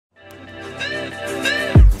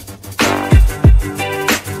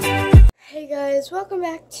guys, welcome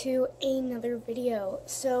back to another video.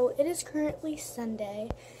 So it is currently Sunday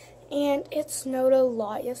and it snowed a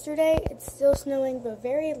lot yesterday. It's still snowing but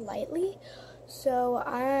very lightly. So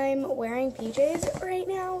I'm wearing PJs right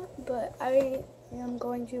now, but I am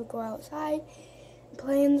going to go outside and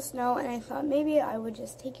play in the snow, and I thought maybe I would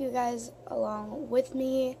just take you guys along with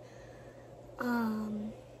me.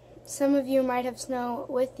 Some of you might have snow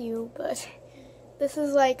with you, but this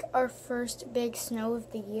is like our first big snow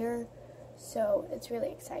of the year. So it's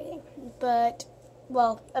really exciting, but,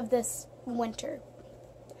 well, of this winter.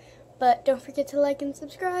 But don't forget to like and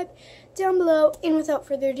subscribe down below, and without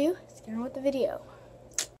further ado, let's get on with the video.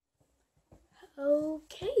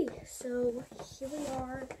 Okay, so here we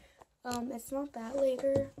are. It's not that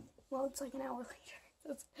later. Well, it's like an hour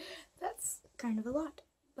later. That's kind of a lot,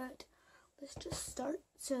 but let's just start.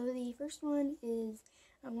 So the first one is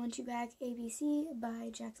I Want You Back ABC by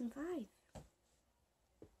Jackson 5.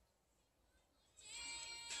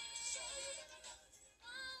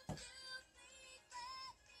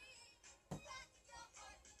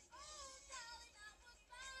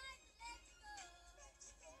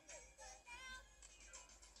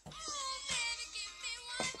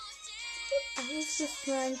 I was just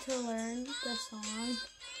trying to learn the song,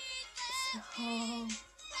 so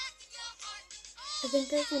I think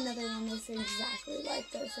there's another one that's exactly like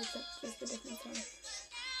this, except just a different song.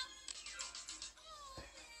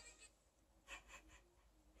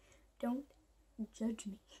 Don't judge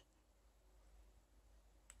me.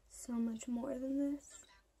 So much more than this.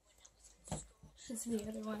 This is the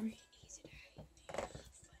other one.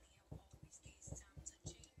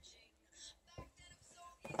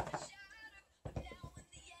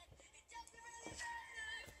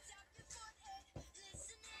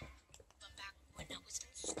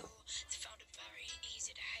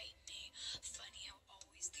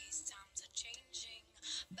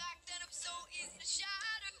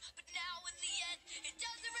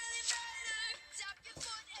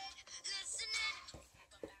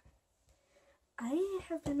 I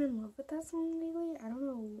have been in love with that song lately. I don't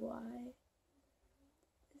know why.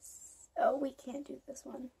 Oh, we can't do this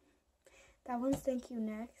one. That one's Thank You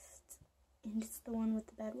Next, and it's the one with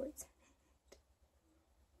the bad words.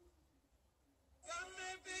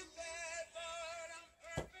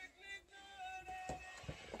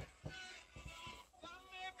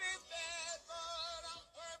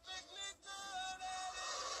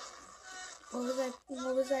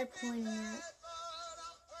 What was I pointing at?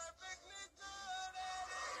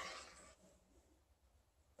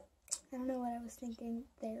 I don't know what I was thinking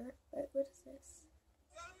there, but what is this?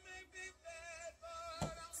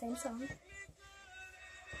 Same song.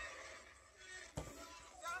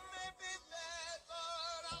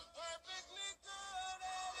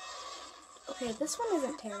 Okay, this one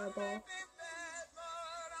isn't terrible.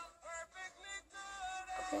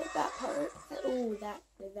 Okay, that part. Oh, that.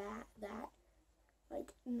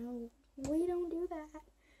 Like, no, we don't do that.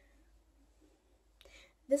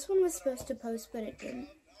 This one was supposed to post, but it didn't.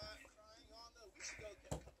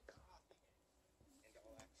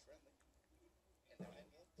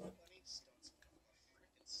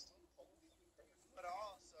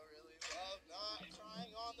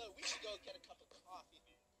 We should go get a cup of coffee,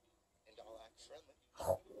 and I'll act friendly.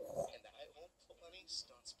 And I won't pull any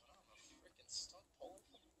stunts, but I'm a freaking stunt pulling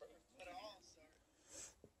from birth. But also,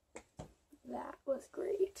 that was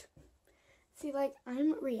great. See, like,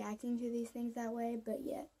 I'm reacting to these things that way, but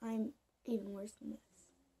yet I'm even worse than this.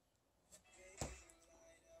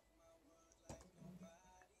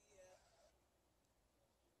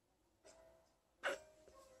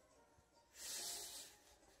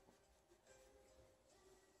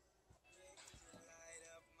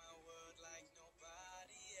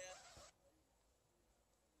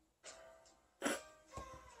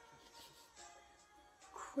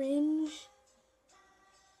 Cringe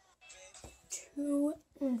to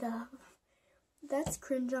the... That's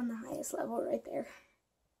cringe on the highest level right there.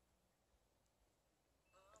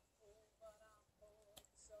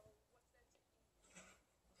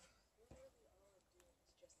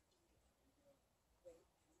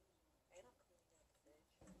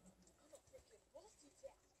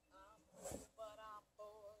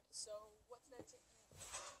 so what's that to you?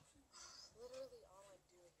 Literally all I'm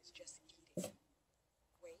doing is just eating.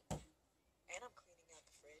 Wait, and I'm cleaning out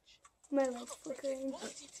the fridge. My light's flickering.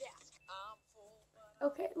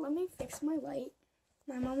 Okay, let me fix my light.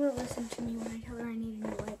 My mom will listen to me when I tell her I need a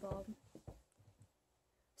new light bulb.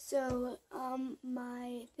 So,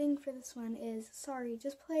 my thing for this one is, sorry,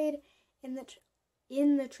 just played in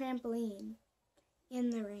the trampoline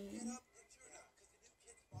in the rain.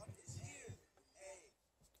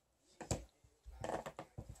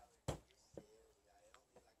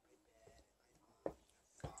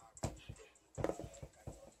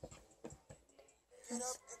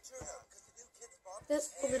 this.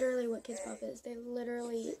 That's literally what Kids Bop is. They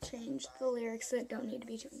literally changed the lyrics that don't need to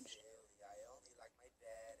be changed.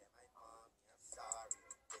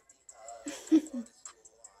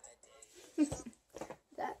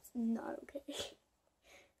 That's not okay.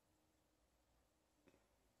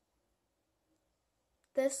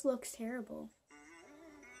 This looks terrible.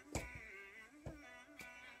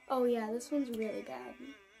 Oh yeah, this one's really bad.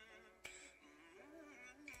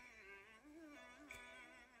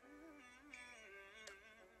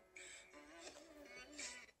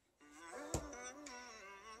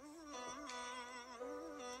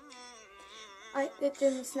 It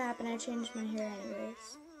didn't snap and I changed my hair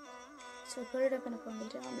anyways. So I put it up in a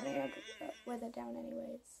ponytail and then I ended up with it down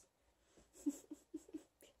anyways.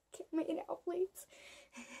 Get me now, please.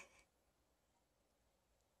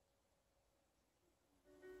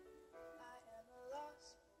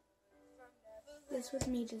 This was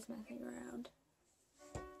me just messing around.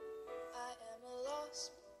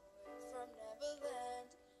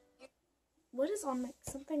 What is on my...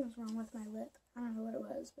 Something was wrong with my lip. I don't know what it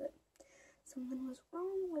was, but something was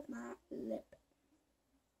wrong with my lip.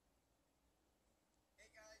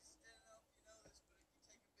 Hey guys, I don't know if you know this, but if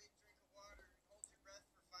you take a big drink of water and hold your breath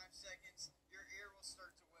for 5 seconds, your ear will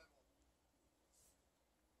start to wiggle.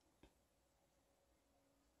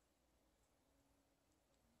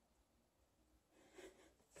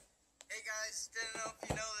 Hey guys, didn't know if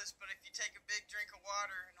you know this, but if you take a big drink of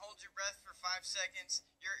water and hold your breath for 5 seconds,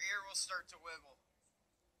 your ear will start to wiggle.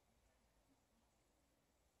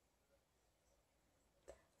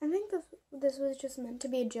 I think this was just meant to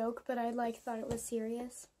be a joke, but I thought it was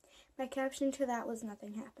serious. My caption to that was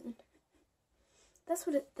nothing happened. It's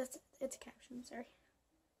a caption, sorry.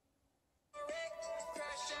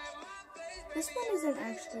 This one isn't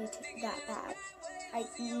actually that bad.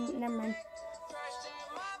 Never mind.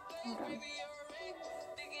 Hold on. Ready?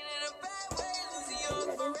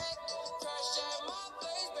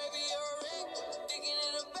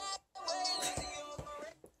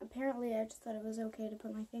 Apparently, I just thought it was okay to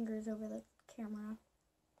put my fingers over the camera.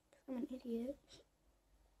 I'm an idiot.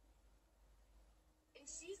 And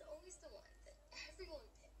she's always the one that everyone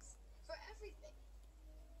picks for everything.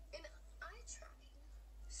 And I try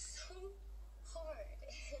so hard,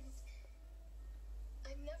 and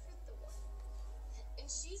I'm never the one. And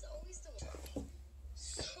she's always the one.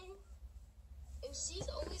 And she's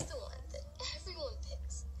always the one that everyone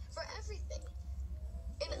picks for everything.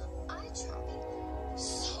 And I try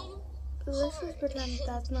so Let's hard. just pretend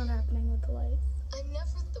that's not happening with the light. I'm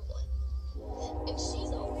never the one. And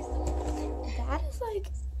she's always the one. That is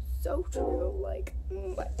so true,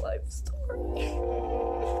 my life story.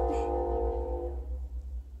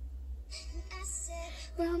 I said,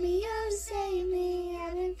 Romeo, save me,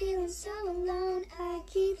 I've been feeling so alone. I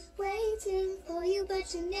keep waiting for you,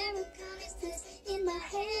 but you never come. It's this in my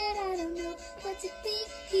head, I don't know what to think.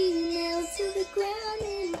 He nailed to the ground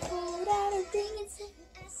and pulled out a ring and said,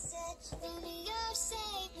 I said, Romeo,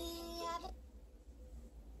 save me,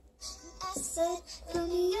 I said,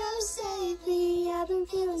 Romeo, save me, I've been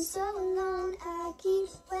feeling so alone. I keep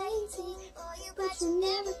waiting for you, but you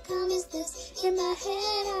never come. Is this in my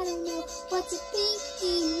head? I don't know what to think.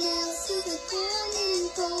 He nailed to the ground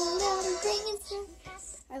and pulled out a ring and said,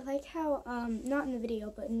 I like how, not in the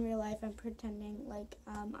video, but in real life, I'm pretending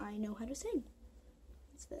I know how to sing.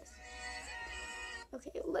 What's this?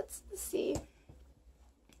 Okay, let's see.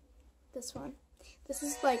 This one. This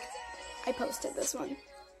is I posted this one.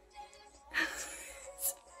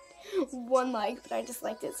 1 like, but I just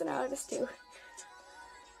liked it, so now it is 2.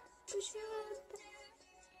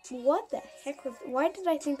 What the heck was... Why did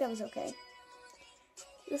I think that was okay?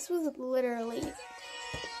 This was literally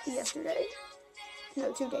yesterday.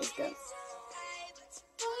 No, 2 days ago.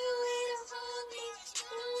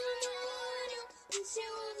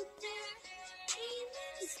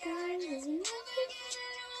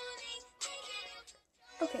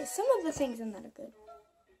 Okay, some of the things in that are good.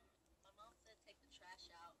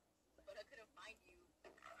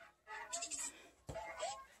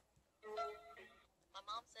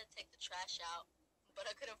 take the trash out, but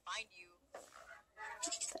I couldn't find you.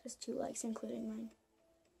 That is 2 likes, including mine.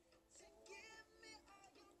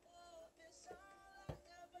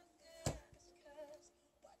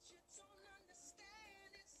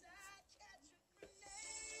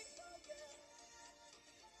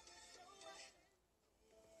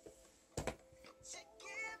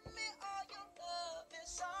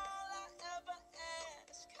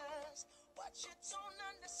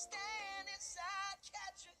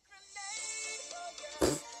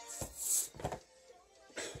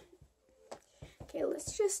 Okay,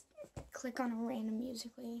 let's just click on a random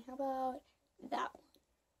Musical.ly. How about that one?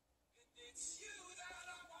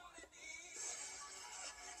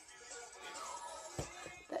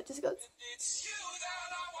 it goes.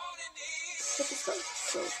 But this goes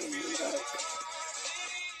so funny.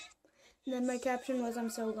 And then my caption was,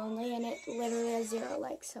 "I'm so lonely," and it literally has 0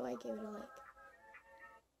 likes, so I gave it a like.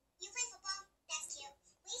 You play football? That's cute.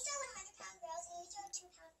 We used to have 100-pound girls, and we used to have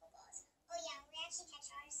 2-pound footballs. Oh yeah, we actually catch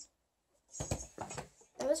ours.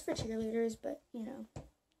 That was for cheerleaders, but, you know,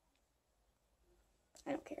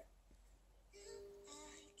 I don't care.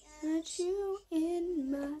 Got you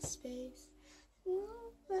in my space,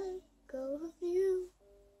 won't let go of you.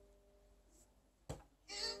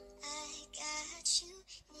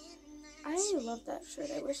 I love that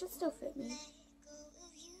shirt. I wish it still fit me.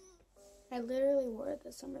 I literally wore it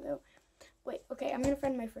this summer though. Wait, okay, I'm gonna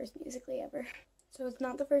find my first Musical.ly ever. So it's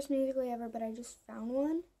not the first Musical.ly ever, but I just found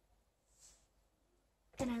one.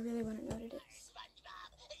 And I really want to know what it is.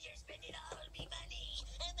 SpongeBob, you're spending all me money.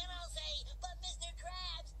 And then I'll say, but Mr.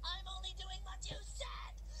 Krabs, I'm only doing what you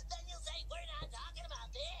said. Then you'll say, we're not talking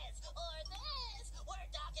about this or this. We're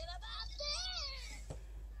talking about this.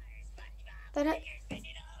 SpongeBob,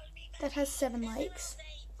 That has 7 likes.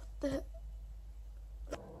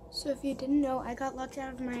 So if you didn't know, I got locked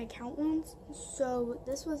out of my account once. So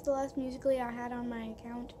this was the last Musical.ly I had on my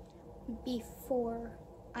account before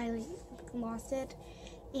I lost it.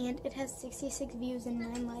 And it has 66 views and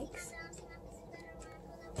 9 likes.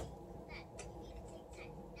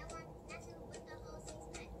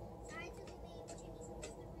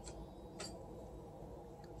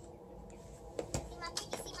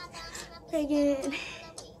 Reagan.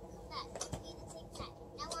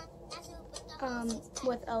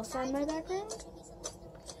 With Elsa in my background.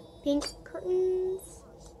 Pink curtains.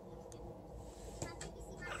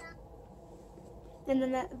 And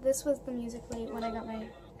then this was the Musical.ly when I got my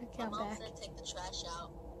account back. take the trash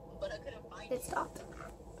out, but I couldn't find It stopped.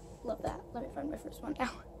 Love that. Let me find my first one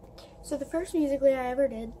now. So the first Musical.ly I ever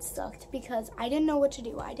did sucked because I didn't know what to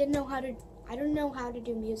do. I didn't know how to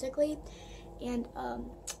do Musical.ly, and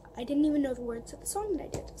I didn't even know the words of the song that I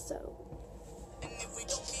did. So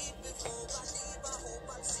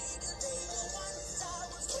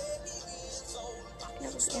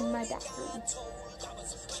that was in my bathroom.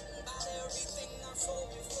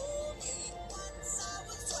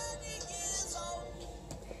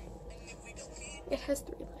 It has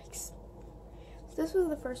 3 likes. So this was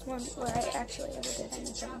the first one where I actually ever did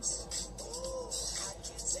anything.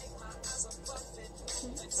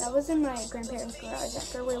 That was in my grandparents' garage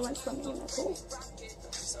after we went swimming in the pool.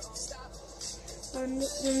 And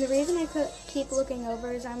the reason I could keep looking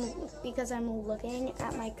over is because I'm looking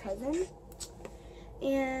at my cousin.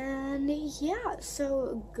 And yeah,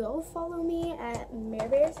 so go follow me at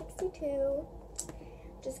MareBear62.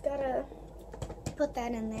 Just gotta put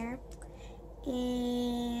that in there.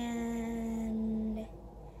 And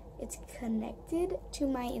it's connected to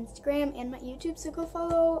my Instagram and my YouTube, so go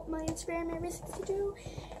follow my Instagram, MareBear62,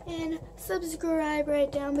 and subscribe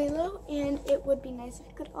right down below. And it would be nice if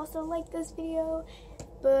you could also like this video.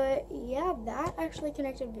 But yeah, that actually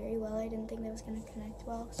connected very well. I didn't think that was gonna connect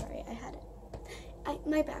well. Sorry,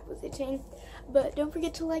 my back was itching. But don't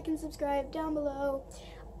forget to like and subscribe down below.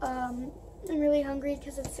 I'm really hungry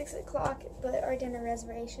because it's 6 o'clock, but our dinner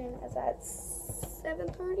reservation is at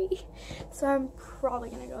 7:30. So I'm probably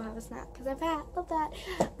gonna go have a snack because I'm fat. Love that.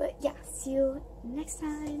 But yeah, see you next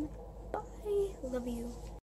time. Bye. Love you.